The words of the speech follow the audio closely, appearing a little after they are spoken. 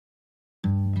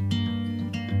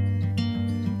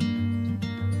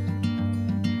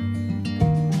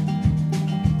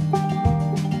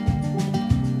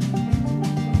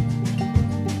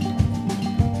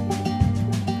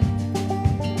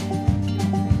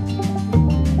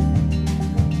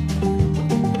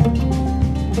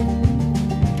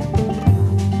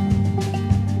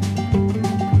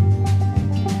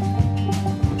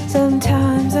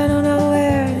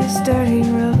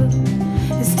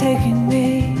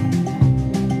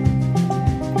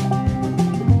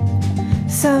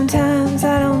Sometimes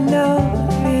I don't know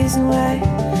the reason why,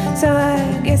 so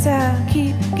I guess I'll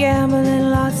keep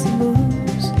gambling. Lots of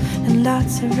moves and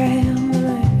lots of rambling.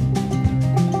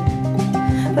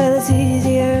 Well, it's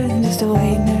easier than just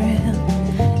waiting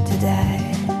around to die.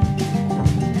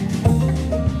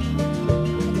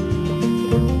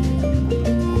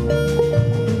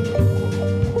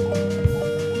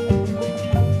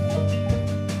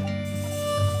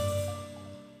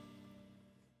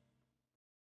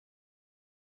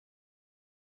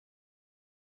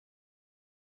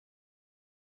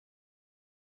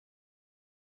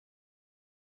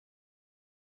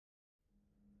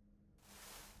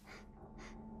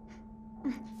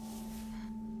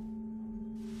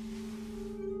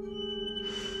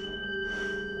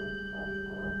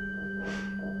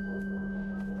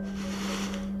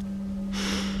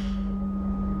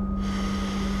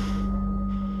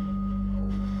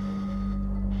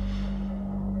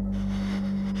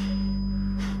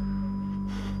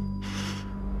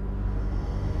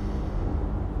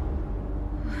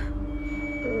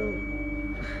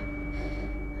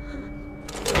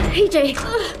 AJ!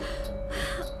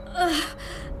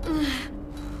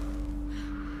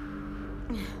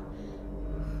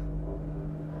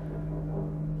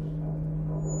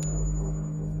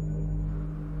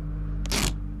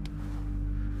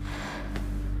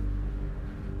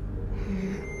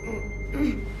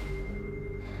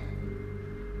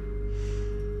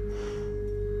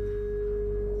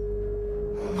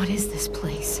 What is this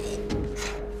place?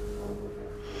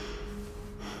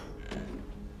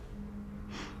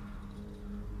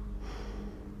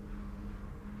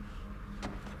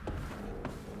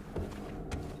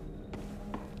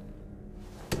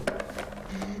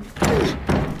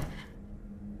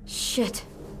 Shit.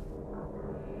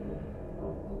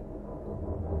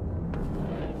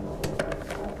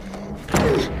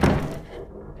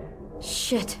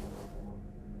 Shit.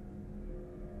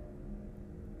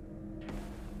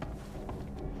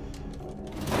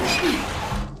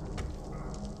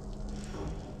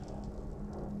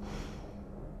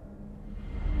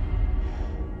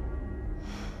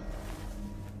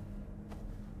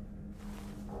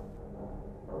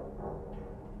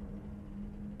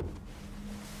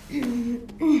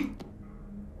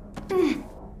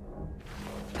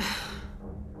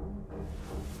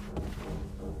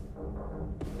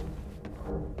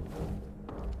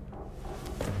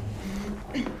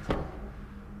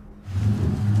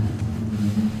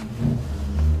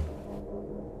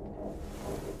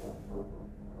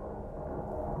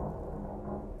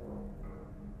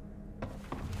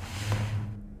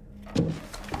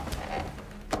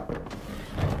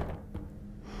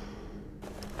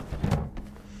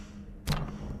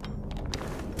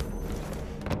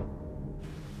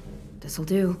 This'll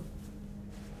do.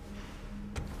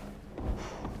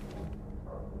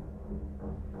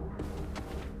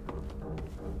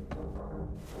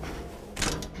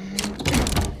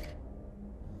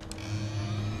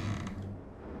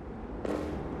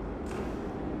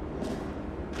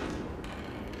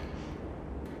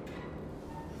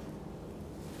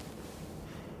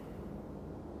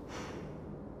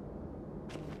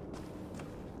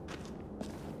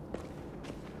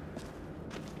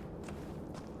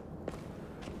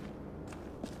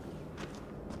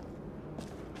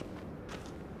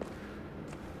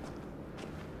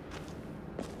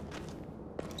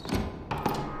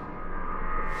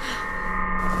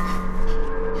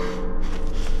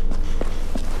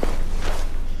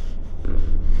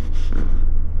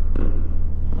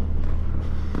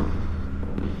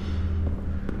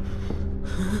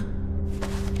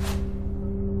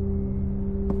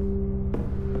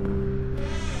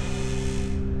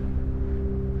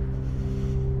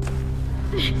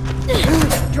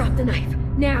 Drop the knife,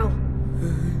 now!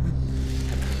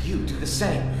 You do the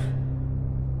same.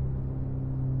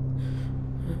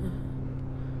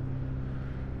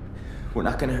 We're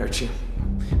not gonna hurt you.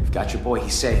 We've got your boy,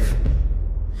 he's safe.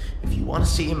 If you want to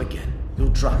see him again, you'll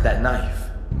drop that knife.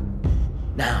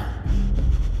 Now.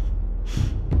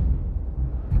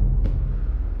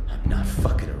 I'm not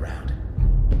fucking around.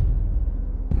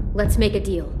 Let's make a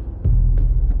deal.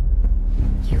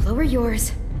 You lower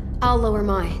yours, I'll lower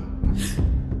mine.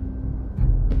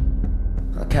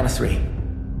 I'll count of 3.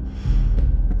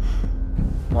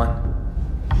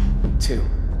 1, 2,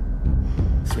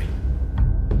 3.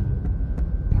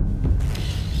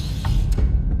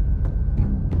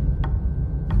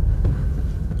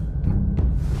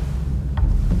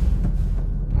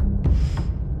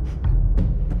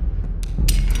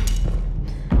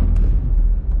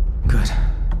 Good.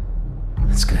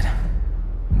 That's good.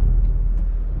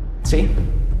 See?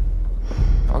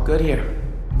 All good here.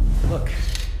 Look,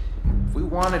 if we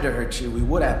wanted to hurt you, we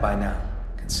would have by now.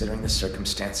 Considering the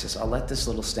circumstances, I'll let this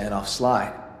little standoff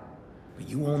slide. But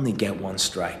you only get one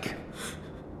strike.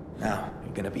 Now,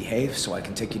 you're gonna behave so I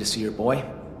can take you to see your boy?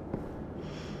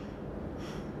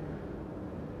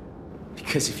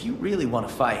 Because if you really want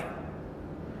to fight,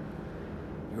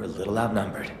 you're a little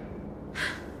outnumbered.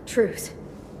 Truth.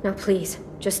 Now please,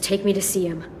 just take me to see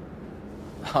him.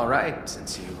 All right,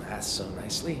 since you asked so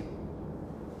nicely.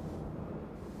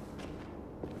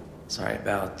 Sorry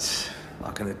about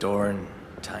locking the door and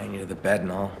tying you to the bed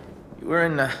and all. You were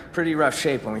in pretty rough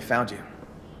shape when we found you.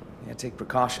 You had to take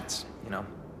precautions, you know,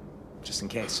 just in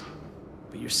case.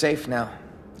 But you're safe now,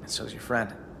 and so's your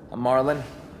friend. I'm Marlon.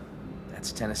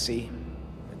 That's Tennessee.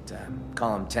 But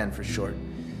call him 10 for short.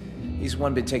 He's the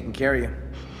one been taking care of you.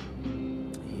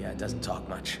 He doesn't talk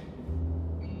much.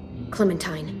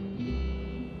 Clementine.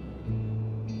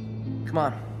 Come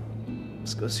on,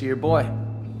 let's go see your boy.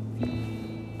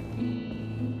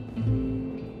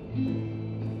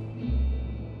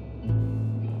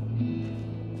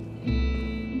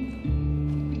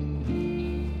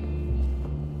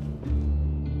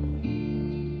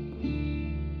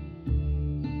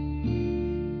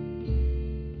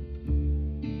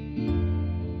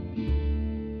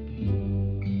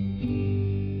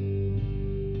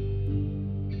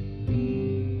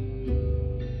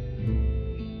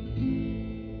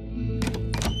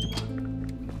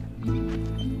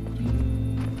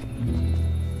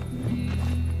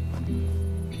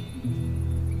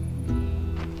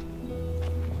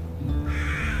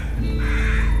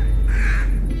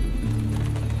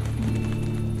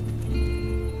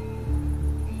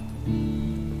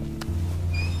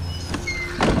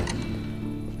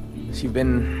 You've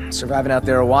been surviving out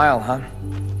there a while, huh?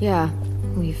 Yeah,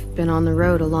 we've been on the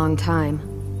road a long time.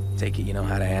 Take it you know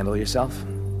how to handle yourself?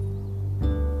 I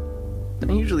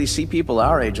don't usually see people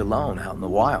our age alone out in the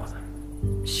wild.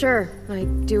 Sure, I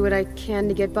do what I can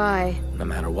to get by. No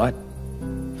matter what.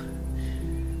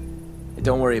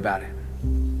 Don't worry about it.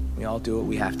 We all do what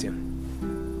we have to.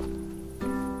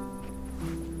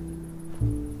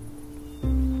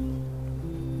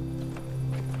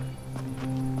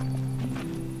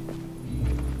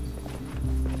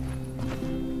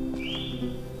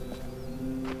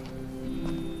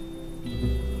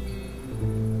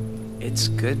 It's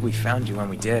good we found you when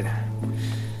we did.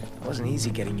 It wasn't easy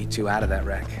getting you two out of that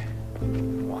wreck.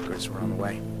 Walkers were on the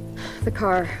way. The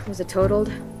car, was it totaled?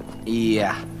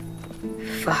 Yeah.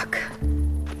 Fuck.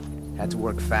 Had to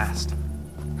work fast.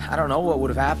 I don't know what would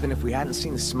have happened if we hadn't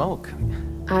seen the smoke.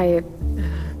 I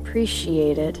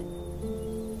appreciate it.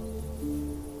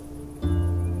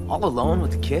 All alone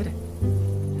with the kid?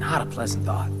 Not a pleasant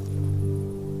thought.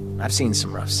 I've seen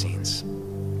some rough scenes.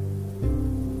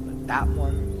 But that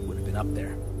one would have been up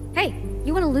there. Hey,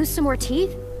 you want to lose some more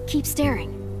teeth? Keep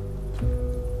staring.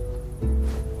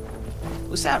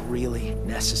 Was that really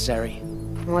necessary?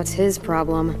 What's his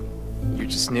problem? You're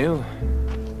just new. I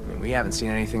mean, we haven't seen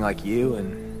anything like you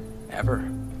in ever.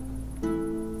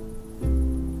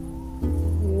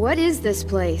 What is this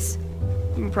place?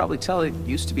 You can probably tell it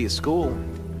used to be a school.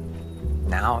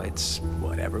 Now it's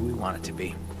whatever we want it to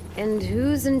be. And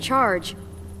who's in charge?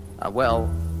 Well,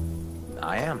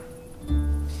 I am.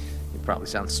 It probably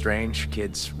sounds strange,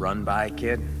 kids run by a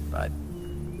kid, but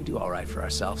we do all right for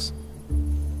ourselves.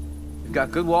 We've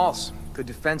got good walls, good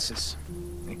defenses,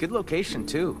 and a good location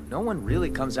too. No one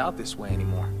really comes out this way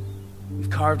anymore.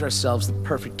 We've carved ourselves the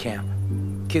perfect camp.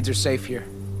 Kids are safe here.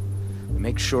 We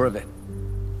make sure of it.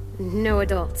 No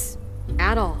adults.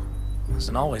 At all. It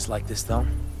wasn't always like this though.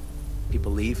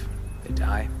 People leave, they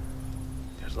die.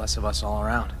 There's less of us all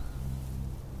around.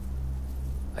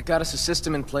 I got us a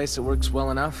system in place that works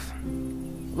well enough.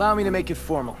 Allow me to make it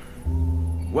formal.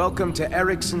 Welcome to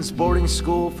Erickson's boarding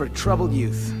school for troubled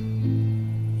youth.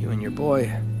 You and your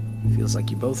boy, feels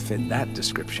like you both fit that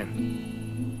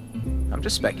description. I'm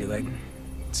just speculating,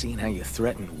 seeing how you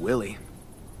threatened Willie.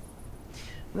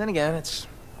 And then again, it's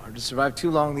hard to survive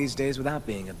too long these days without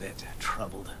being a bit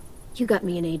troubled. You got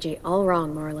me and AJ all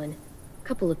wrong, Marlon.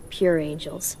 Couple of pure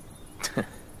angels.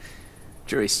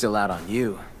 Jury's still out on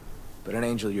you, but an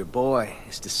angel your boy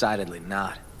is decidedly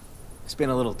not. He's been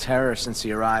a little terror since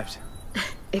he arrived.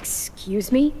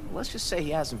 Excuse me? Let's just say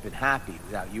he hasn't been happy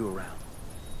without you around.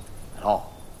 At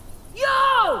all. Yo!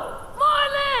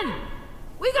 Marlon!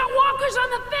 We got walkers on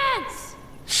the fence!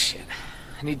 Shit.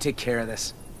 I need to take care of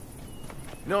this.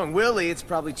 Knowing Willie, it's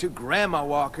probably 2 grandma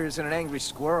walkers and an angry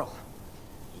squirrel.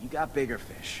 You got bigger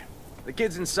fish. The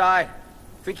kid's inside.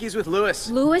 Think he's with Lewis.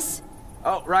 Lewis?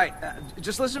 Oh, right.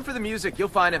 Just listen for the music. You'll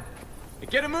find him.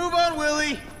 Get a move on,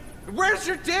 Willie! Where's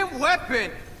your damn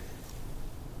weapon?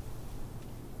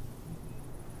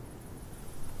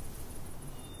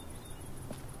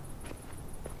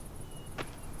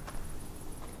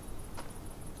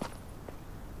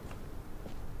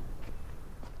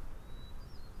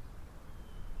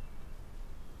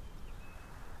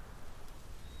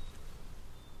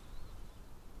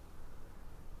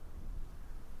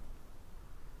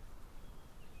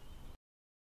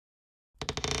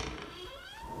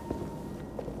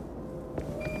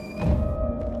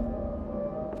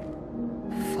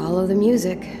 Follow the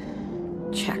music.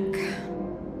 Check.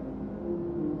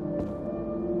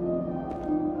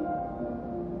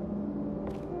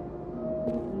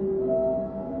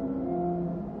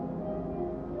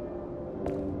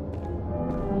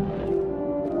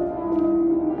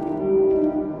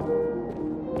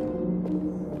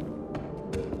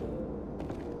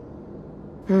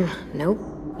 Nope.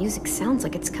 Music sounds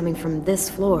like it's coming from this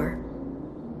floor.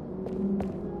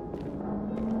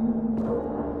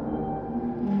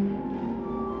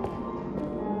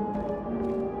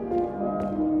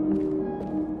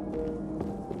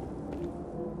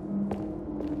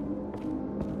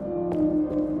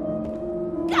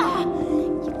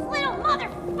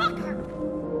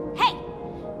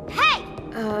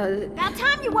 About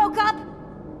time you woke up!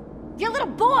 Your little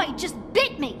boy just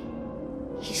bit me!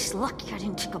 He's lucky I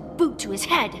didn't take a boot to his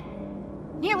head.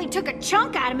 Nearly took a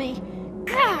chunk out of me.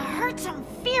 Gah, hurts him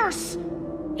fierce.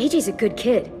 AJ's a good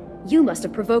kid. You must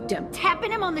have provoked him.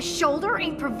 Tapping him on the shoulder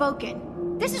ain't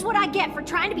provoking. This is what I get for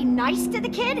trying to be nice to the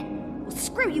kid? Well,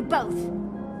 screw you both.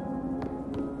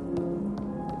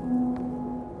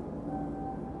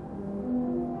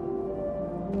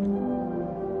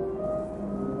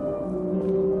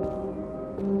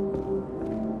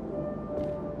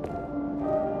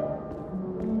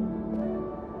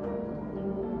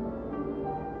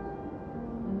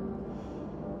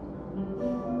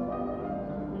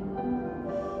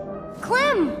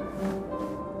 Clem!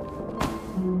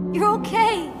 You're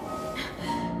okay.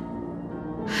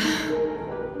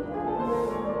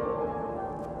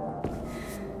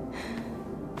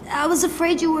 I was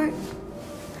afraid you were...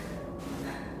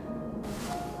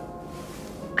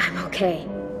 I'm okay.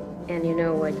 And you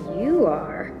know what you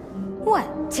are?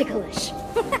 What? Ticklish.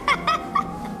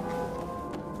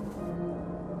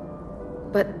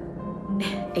 But,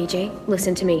 AJ,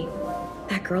 listen to me.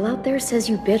 That girl out there says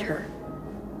you bit her.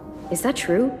 Is that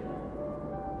true?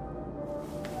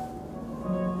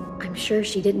 I'm sure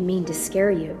she didn't mean to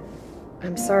scare you.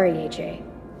 I'm sorry, AJ.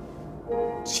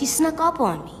 She snuck up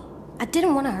on me. I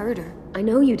didn't want to hurt her. I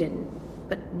know you didn't,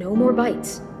 but no more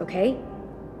bites, okay?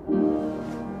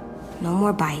 No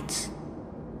more bites.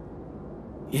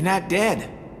 You're not dead.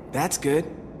 That's good.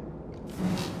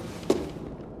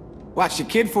 Watch your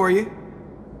kid for you.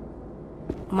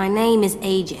 My name is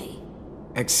AJ.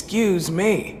 Excuse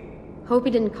me. Hope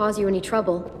he didn't cause you any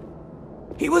trouble.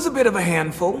 He was a bit of a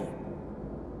handful,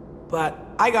 but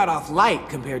I got off light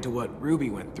compared to what Ruby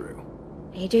went through.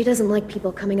 AJ doesn't like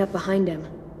people coming up behind him.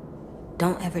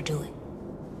 Don't ever do it.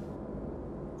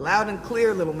 Loud and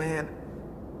clear, little man.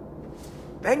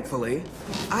 Thankfully,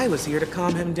 I was here to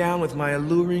calm him down with my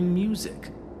alluring music.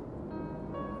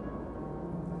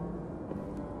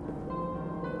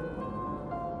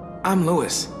 I'm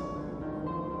Louis.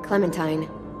 Clementine.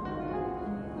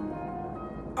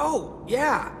 Oh,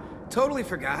 yeah. Totally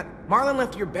forgot. Marlon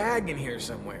left your bag in here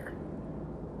somewhere.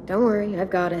 Don't worry, I've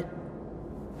got it.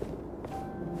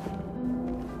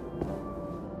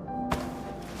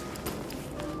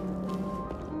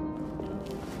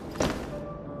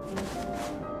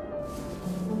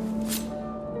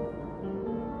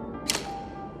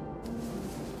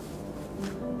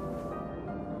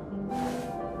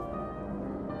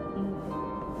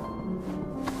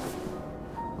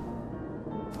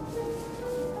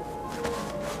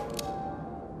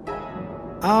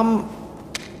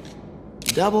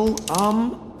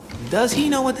 Does he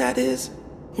know what that is?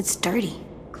 It's dirty.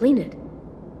 Clean it.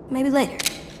 Maybe later.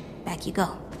 Back you go.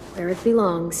 Where it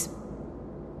belongs.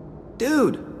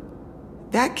 Dude,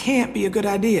 that can't be a good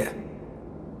idea.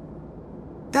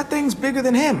 That thing's bigger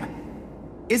than him.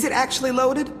 Is it actually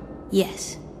loaded?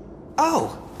 Yes.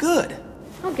 Oh, good.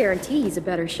 I'll guarantee he's a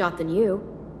better shot than you.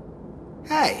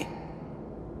 Hey.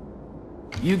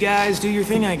 You guys do your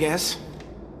thing, I guess.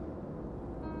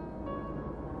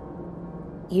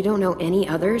 You don't know any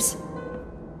others?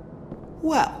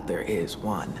 Well, there is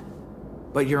one.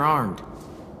 But you're armed.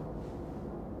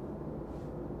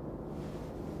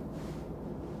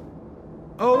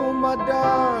 Oh, my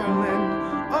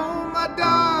darling. Oh, my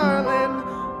darling.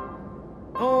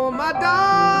 Oh, my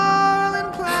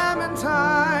darling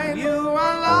Clementine. You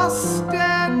are lost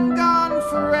and gone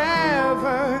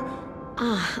forever.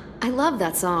 Ah, I love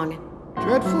that song.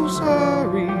 Dreadful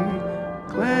sorry,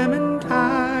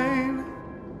 Clementine.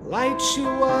 Light she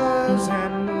was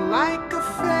and like a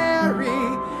fairy,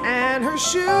 and her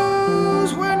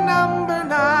shoes were number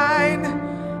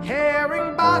 9.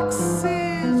 Herring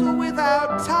boxes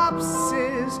without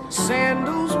topses,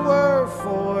 sandals were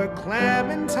for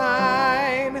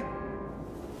Clementine.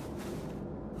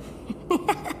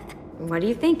 What do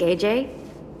you think, AJ?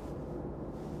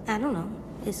 I don't know.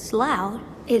 It's loud.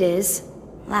 It is.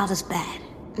 Loud is bad.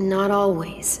 Not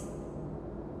always.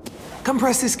 Come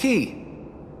press this key.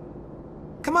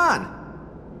 Come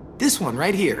on. This one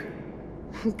right here.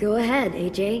 Go ahead,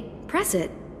 AJ. Press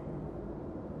it.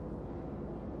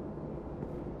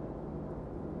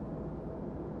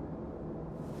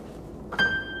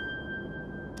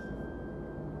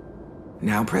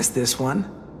 Now press this one.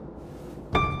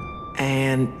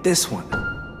 And this one.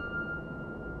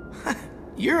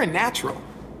 You're a natural.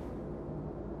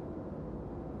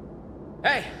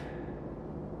 Hey!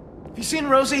 Have you seen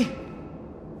Rosie?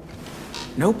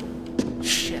 Nope.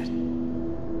 Shit.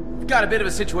 We've got a bit of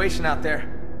a situation out there.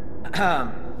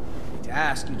 Hate to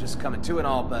ask you just coming to and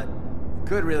all, but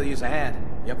could really use a hand.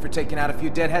 You up for taking out a few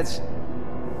deadheads?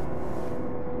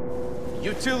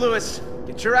 You too, Lewis.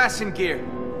 Get your ass in gear.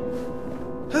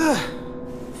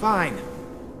 Fine.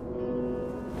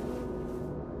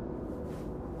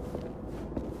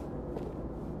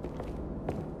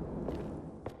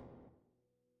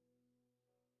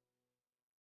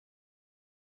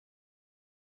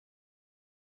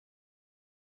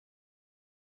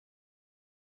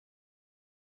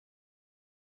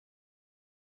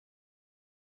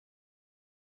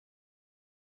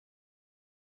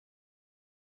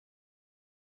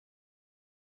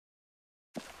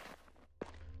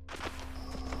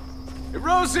 Hey,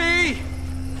 Rosie!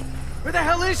 Where the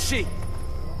hell is she?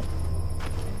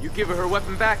 You give her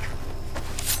weapon back?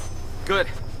 Good.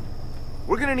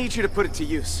 We're gonna need you to put it to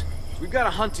use. We've got a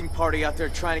hunting party out there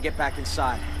trying to get back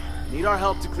inside. Need our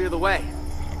help to clear the way.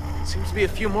 Seems to be a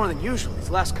few more than usual these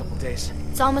last couple days.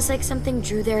 It's almost like something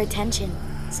drew their attention.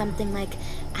 Something like,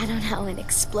 I don't know, an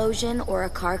explosion or a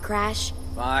car crash.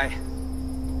 Bye.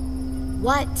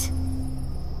 What?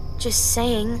 Just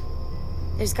saying.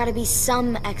 There's gotta be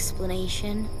some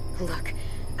explanation. Look,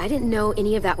 I didn't know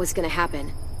any of that was gonna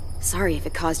happen. Sorry if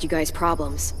it caused you guys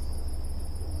problems.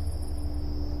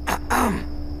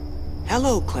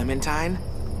 Hello, Clementine.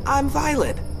 I'm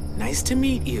Violet. Nice to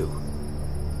meet you.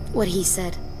 What he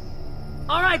said.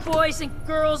 All right, boys and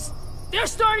girls, they're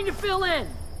starting to fill in.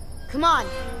 Come on.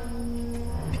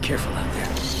 Be careful out there.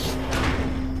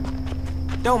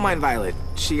 Don't mind Violet.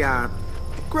 She,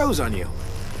 grows on you.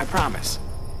 I promise.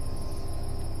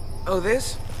 Oh,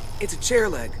 this? It's a chair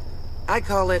leg. I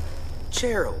call it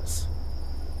Cheryl's.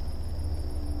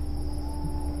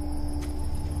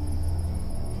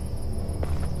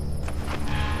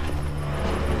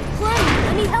 Clem,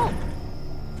 let me help!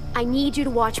 I need you to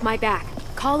watch my back.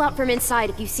 Call out from inside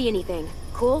if you see anything.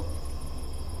 Cool?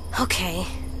 Okay.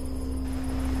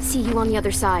 See you on the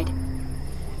other side.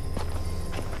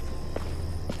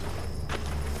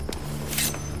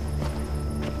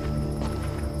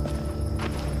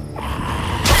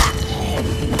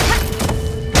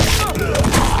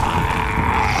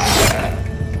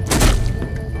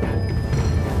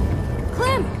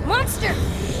 Clem! Monster!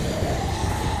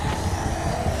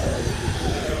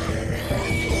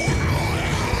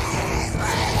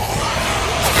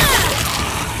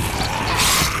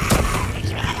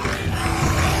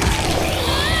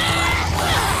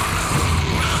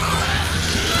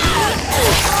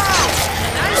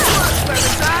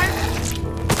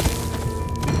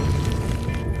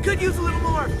 Could use a little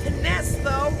more finesse,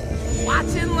 though.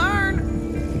 Watch and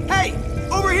learn. Hey,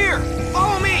 over here.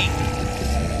 Follow me.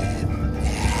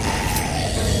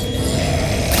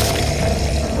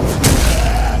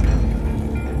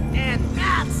 And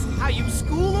that's how you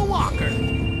school a walker.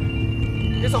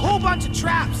 There's a whole bunch of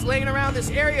traps laying around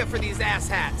this area for these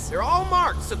asshats. They're all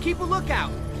marked, so keep a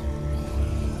lookout.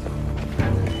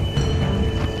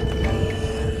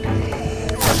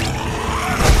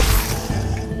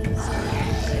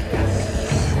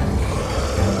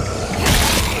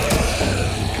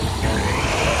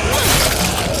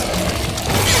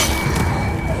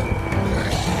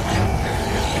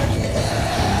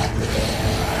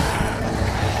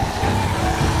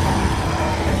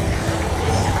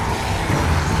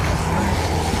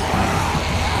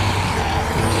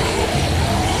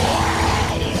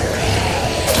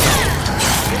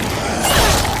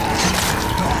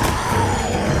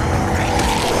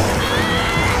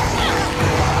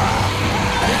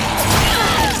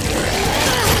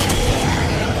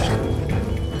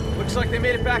 Looks like they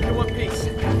made it back in one piece.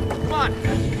 Come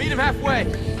on, meet him halfway.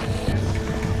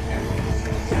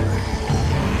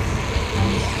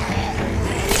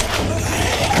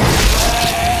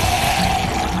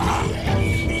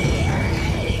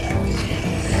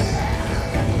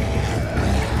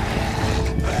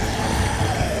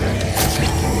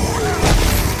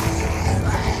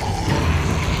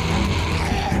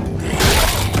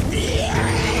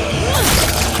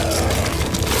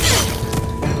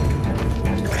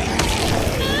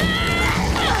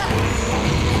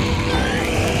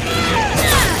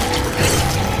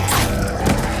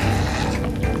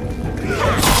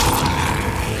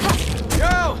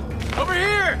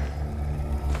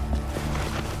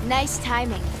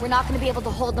 We're not gonna be able to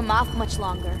hold them off much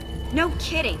longer. No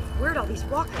kidding. Where'd all these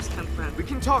walkers come from? We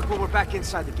can talk when we're back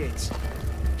inside the gates.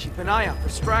 Keep an eye out for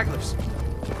stragglers.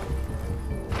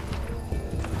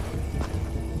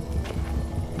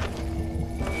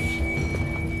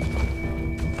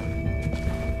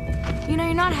 You know,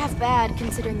 you're not half bad,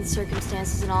 considering the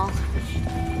circumstances and all.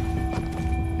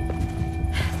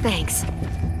 Thanks.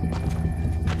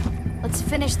 Let's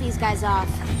finish these guys off.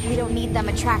 We don't need them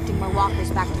attracting more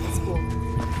walkers back to the school.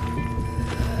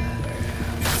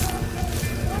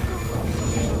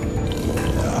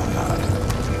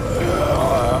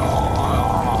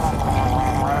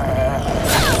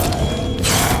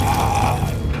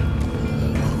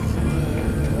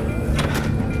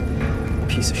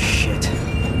 Piece of shit.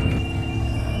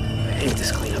 I hate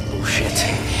this cleanup bullshit.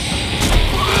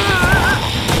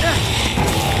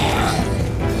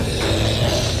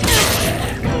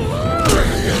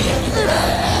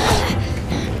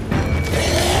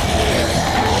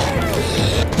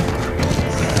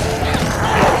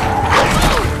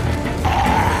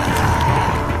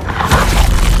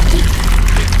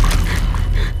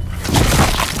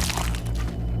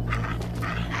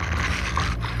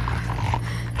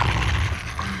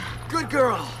 Good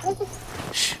girl.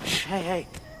 Shh, shh, hey, hey.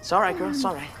 It's all right, girl, it's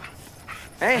all right.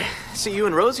 Hey, see you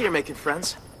and Rosie are making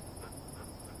friends.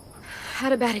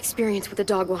 Had a bad experience with the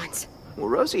dog once. Well,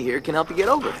 Rosie here can help you get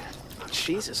over it.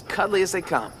 She's as cuddly as they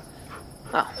come.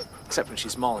 Oh, except when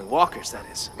she's mauling walkers, that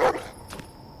is.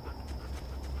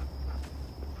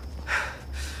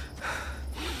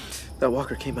 That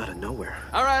walker came out of nowhere.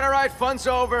 All right, fun's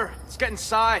over. Let's get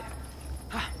inside.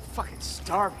 I'm fucking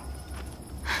starving.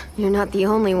 You're not the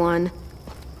only one.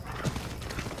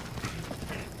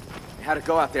 How'd it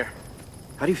go out there?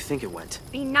 How do you think it went?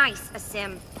 Be nice,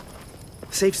 Asim.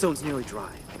 The safe stone's nearly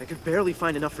dry, and I could barely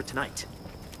find enough for tonight.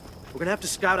 We're gonna have to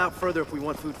scout out further if we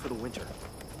want food for the winter.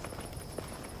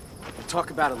 We'll talk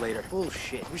about it later.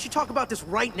 Bullshit. We should talk about this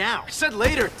right now. I said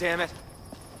later, damn it.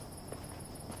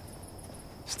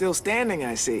 Still standing,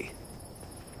 I see.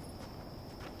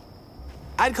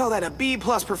 I'd call that a B+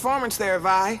 performance there,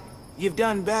 Vi. You've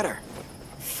done better.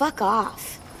 Fuck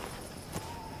off.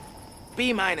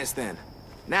 B- then.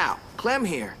 Now, Clem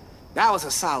here. That was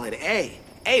a solid A.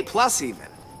 A+ even.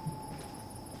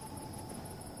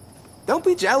 Don't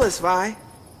be jealous, Vi.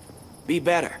 Be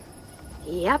better.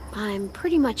 Yep, I'm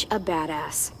pretty much a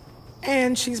badass.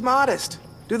 And she's modest.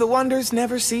 Do the wonders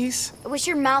never cease? I wish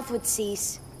your mouth would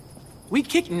cease. We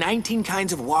kicked 19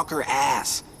 kinds of walker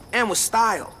ass. And with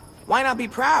style. Why not be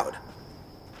proud?